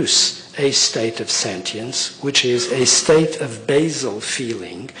produce a state of sentience, which is a state of basal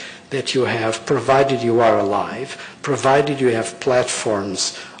feeling that you have provided you are alive, provided you have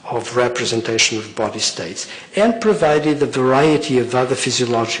platforms of representation of body states, and provided the variety of other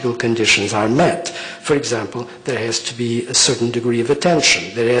physiological conditions are met. For example, there has to be a certain degree of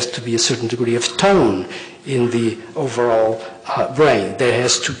attention, there has to be a certain degree of tone in the overall brain, there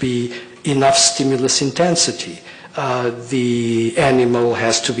has to be enough stimulus intensity, the animal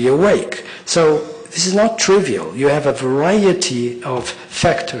has to be awake. So this is not trivial. You have a variety of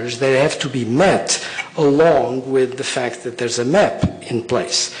factors that have to be met along with the fact that there's a map in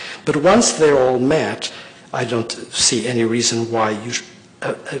place. But once they're all met, I don't see any reason why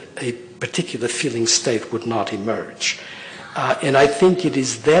a particular feeling state would not emerge. And I think it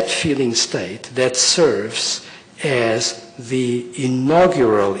is that feeling state that serves as the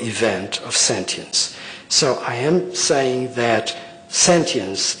inaugural event of sentience. So I am saying that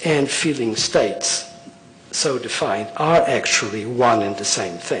sentience and feeling states, so defined, are actually one and the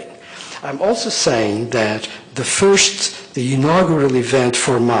same thing. I'm also saying that the inaugural event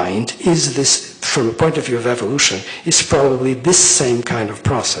for mind is this, from a point of view of evolution, is probably this same kind of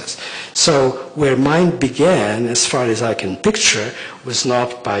process. So where mind began, as far as I can picture, was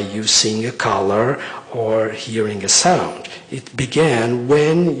not by you seeing a color or hearing a sound. It began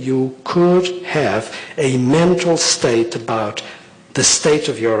when you could have a mental state about the state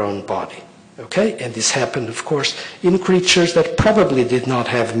of your own body. Okay? And this happened, of course, in creatures that probably did not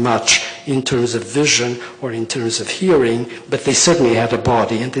have much in terms of vision or in terms of hearing, but they certainly had a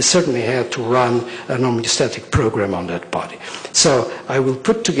body, and they certainly had to run an homeostatic program on that body. So I will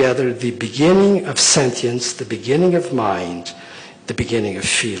put together the beginning of sentience, the beginning of mind, the beginning of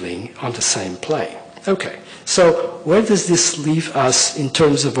feeling on the same plane. Okay. So where does this leave us in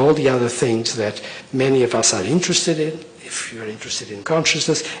terms of all the other things that many of us are interested in, if you're interested in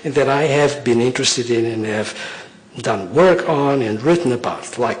consciousness, and that I have been interested in and have done work on and written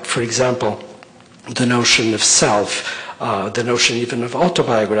about, like, for example, the notion of self, the notion even of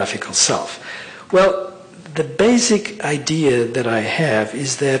autobiographical self. Well, the basic idea that I have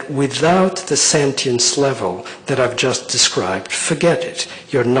is that without the sentience level that I've just described, forget it.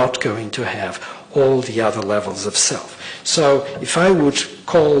 You're not going to have all the other levels of self. So if I would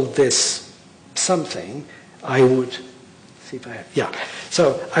call this something, I would, see if I have, yeah.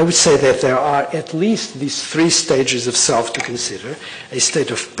 So I would say that there are at least these 3 stages of self to consider: a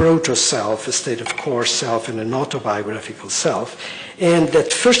state of proto-self, a state of core self, and an autobiographical self. And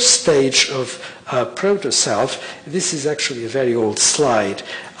that first stage of proto-self, this is actually a very old slide,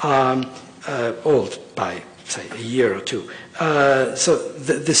 old by, say, a year or 2.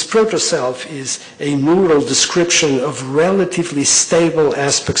 This proto-self is a neural description of relatively stable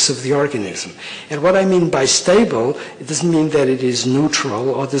aspects of the organism. And what I mean by stable, it doesn't mean that it is neutral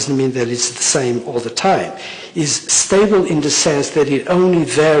or doesn't mean that it's the same all the time. Is stable in the sense that it only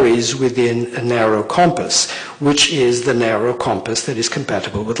varies within a narrow compass, which is the narrow compass that is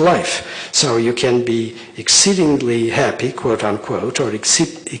compatible with life. So you can be exceedingly happy, quote unquote, or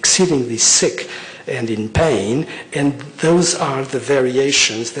exceedingly sick and in pain, and those are the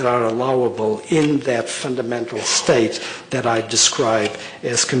variations that are allowable in that fundamental state that I describe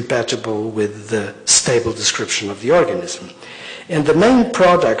as compatible with the stable description of the organism. And the main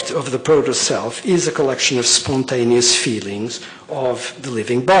product of the proto-self is a collection of spontaneous feelings of the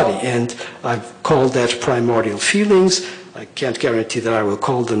living body, and I've called that primordial feelings. I can't guarantee that I will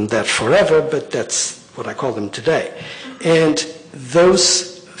call them that forever, but that's what I call them today. And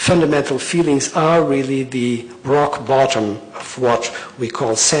those fundamental feelings are really the rock bottom of what we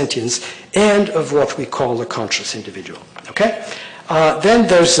call sentience and of what we call a conscious individual. Okay? Then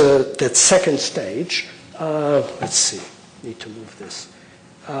there's that second stage. Let's see. Need to move this.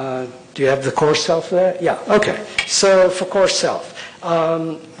 Do you have the core self there? Yeah. Okay. So for core self,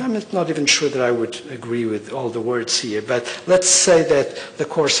 I'm not even sure that I would agree with all the words here, but let's say that the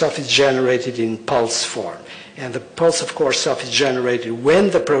core self is generated in pulse form. And the pulse of core self is generated when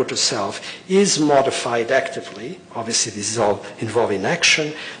the proto-self is modified actively. Obviously, this is all involving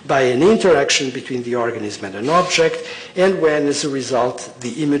action, by an interaction between the organism and an object, and when, as a result,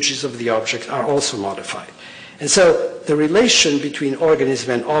 the images of the object are also modified. And so the relation between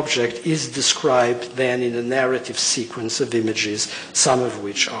organism and object is described then in a narrative sequence of images, some of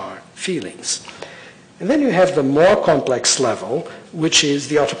which are feelings. And then you have the more complex level, which is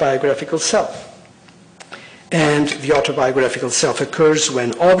the autobiographical self. And the autobiographical self occurs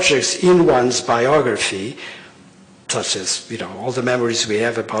when objects in one's biography, such as all the memories we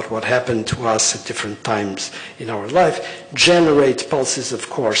have about what happened to us at different times in our life, generate pulses of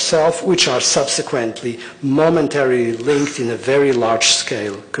core self, which are subsequently momentarily linked in a very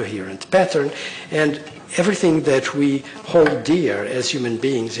large-scale coherent pattern. And everything that we hold dear as human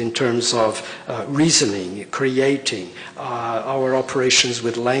beings in terms of reasoning, creating, our operations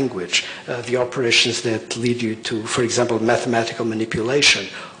with language, the operations that lead you to, for example, mathematical manipulation,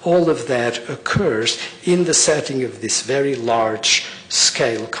 all of that occurs in the setting of this very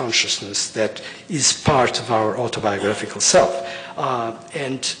large-scale consciousness that is part of our autobiographical self.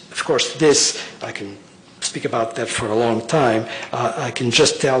 And, of course, this, I can speak about that for a long time. I can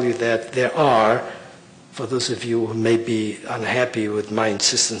just tell you that there are, for those of you who may be unhappy with my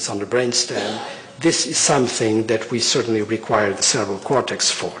insistence on the brainstem, this is something that we certainly require the cerebral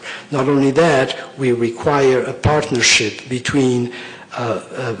cortex for. Not only that, we require a partnership between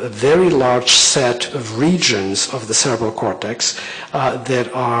a very large set of regions of the cerebral cortex that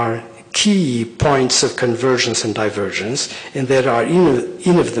are key points of convergence and divergence, and that are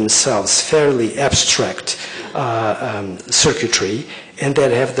in of themselves fairly abstract circuitry, and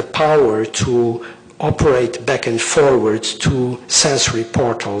that have the power to operate back and forward to sensory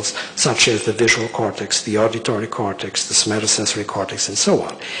portals such as the visual cortex, the auditory cortex, the somatosensory cortex, and so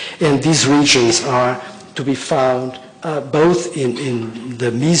on. And these regions are to be found both in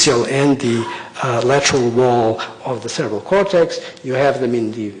the mesial and the lateral wall of the cerebral cortex. You have them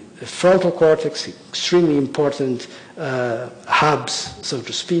in the frontal cortex, extremely important hubs, so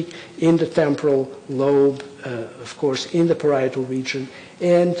to speak, in the temporal lobe, of course, in the parietal region,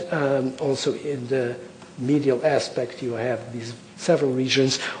 and also in the medial aspect you have these several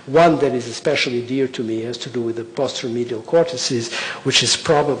regions. One that is especially dear to me has to do with the posteromedial cortices, which is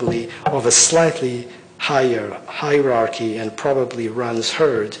probably of a slightly higher hierarchy and probably runs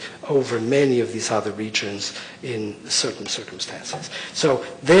herd over many of these other regions in certain circumstances. So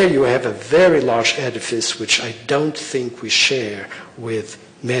there you have a very large edifice which I don't think we share with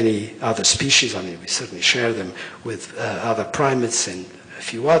many other species. I mean, we certainly share them with other primates and a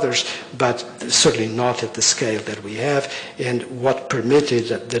few others, but certainly not at the scale that we have. And what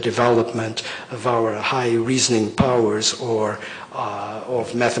permitted the development of our high reasoning powers or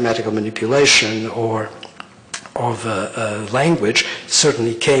of mathematical manipulation or of language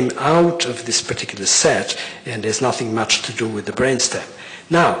certainly came out of this particular set and has nothing much to do with the brainstem.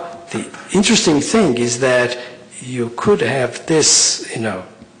 Now, the interesting thing is that you could have this,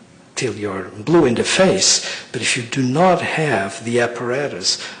 till you're blue in the face, but if you do not have the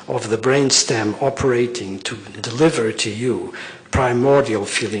apparatus of the brainstem operating to deliver to you primordial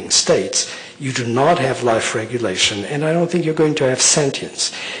feeling states, you do not have life regulation, and I don't think you're going to have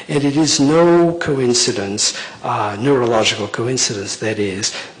sentience. And it is no coincidence, neurological coincidence that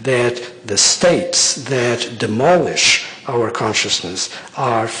is, that the states that demolish our consciousness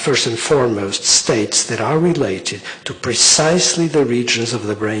are first and foremost states that are related to precisely the regions of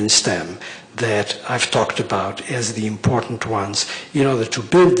the brain stem that I've talked about as the important ones in order to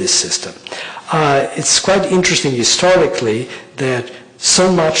build this system. It's quite interesting historically that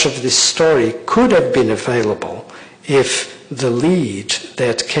so much of this story could have been available if the lead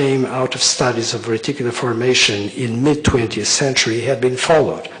that came out of studies of reticular formation in mid-20th century had been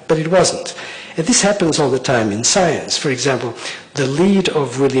followed, but it wasn't. And this happens all the time in science. For example, the lead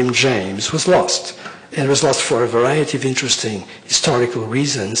of William James was lost. And it was lost for a variety of interesting historical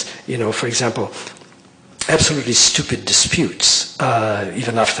reasons. For example, absolutely stupid disputes,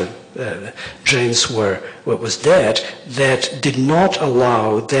 even after James was dead, that did not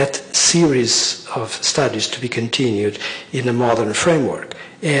allow that series of studies to be continued in a modern framework.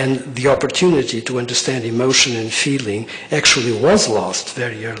 And the opportunity to understand emotion and feeling actually was lost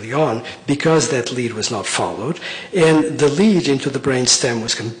very early on because that lead was not followed. And the lead into the brainstem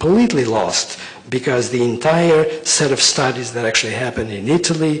was completely lost because the entire set of studies that actually happened in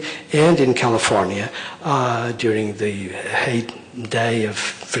Italy and in California during the heyday of,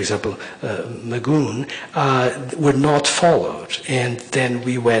 for example, Magoon, were not followed. And then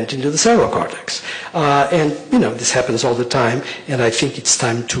we went into the cerebral cortex. And, this happens all the time, and I think it's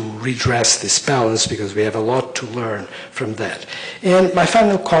time to redress this balance because we have a lot to learn from that. And my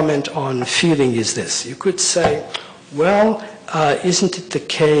final comment on feeling is this. You could say, well, isn't it the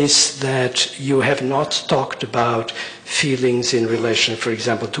case that you have not talked about feelings in relation, for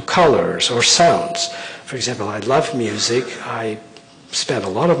example, to colors or sounds? For example, I love music. I spend a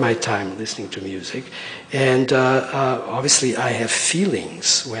lot of my time listening to music. And obviously, I have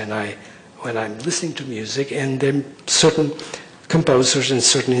feelings when I'm listening to music, and there are certain composers and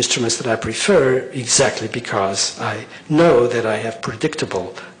certain instruments that I prefer exactly because I know that I have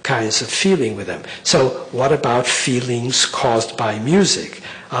predictable kinds of feeling with them. So what about feelings caused by music?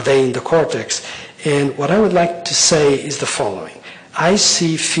 Are they in the cortex? And what I would like to say is the following. I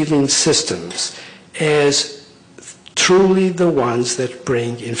see feeling systems as truly the ones that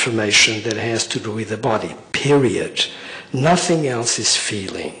bring information that has to do with the body, period. Nothing else is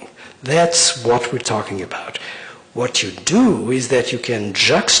feeling. That's what we're talking about. What you do is that you can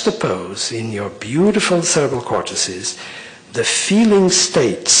juxtapose in your beautiful cerebral cortices the feeling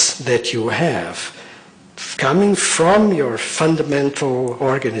states that you have coming from your fundamental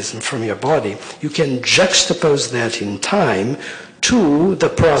organism, from your body. You can juxtapose that in time to the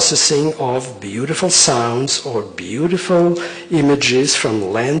processing of beautiful sounds or beautiful images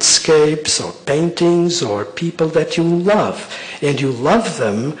from landscapes or paintings or people that you love. And you love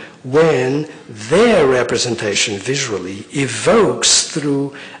them when their representation visually evokes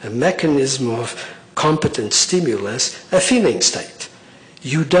through a mechanism of competent stimulus a feeling state.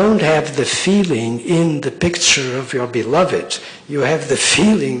 You don't have the feeling in the picture of your beloved. You have the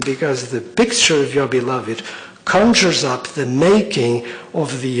feeling because the picture of your beloved conjures up the making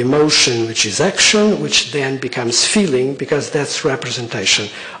of the emotion, which is action, which then becomes feeling, because that's representation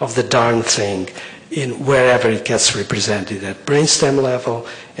of the darn thing in wherever it gets represented, at brainstem level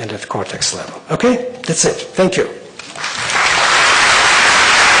and at cortex level. Okay? That's it. Thank you.